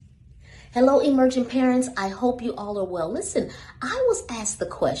Hello, emerging parents. I hope you all are well. Listen, I was asked the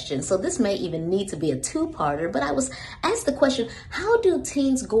question, so this may even need to be a two-parter, but I was asked the question, how do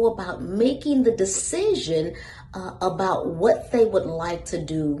teens go about making the decision about what they would like to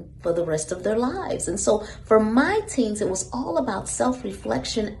do for the rest of their lives? And so for my teens, it was all about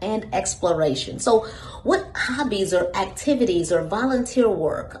self-reflection and exploration. So what hobbies or activities or volunteer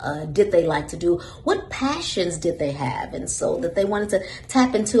work did they like to do? What passions did they have? And so that they wanted to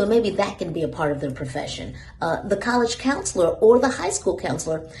tap into, and maybe that can be a part of their profession. The college counselor or the high school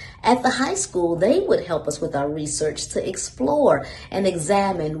counselor at the high school, they would help us with our research to explore and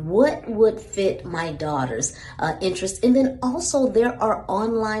examine what would fit my daughter's interest. And then also there are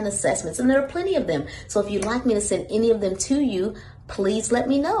online assessments, and there are plenty of them. So if you'd like me to send any of them to you, please let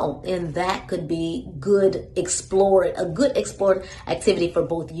me know. And that could be a good explored activity for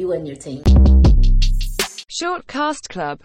both you and your team. Short Cast Club.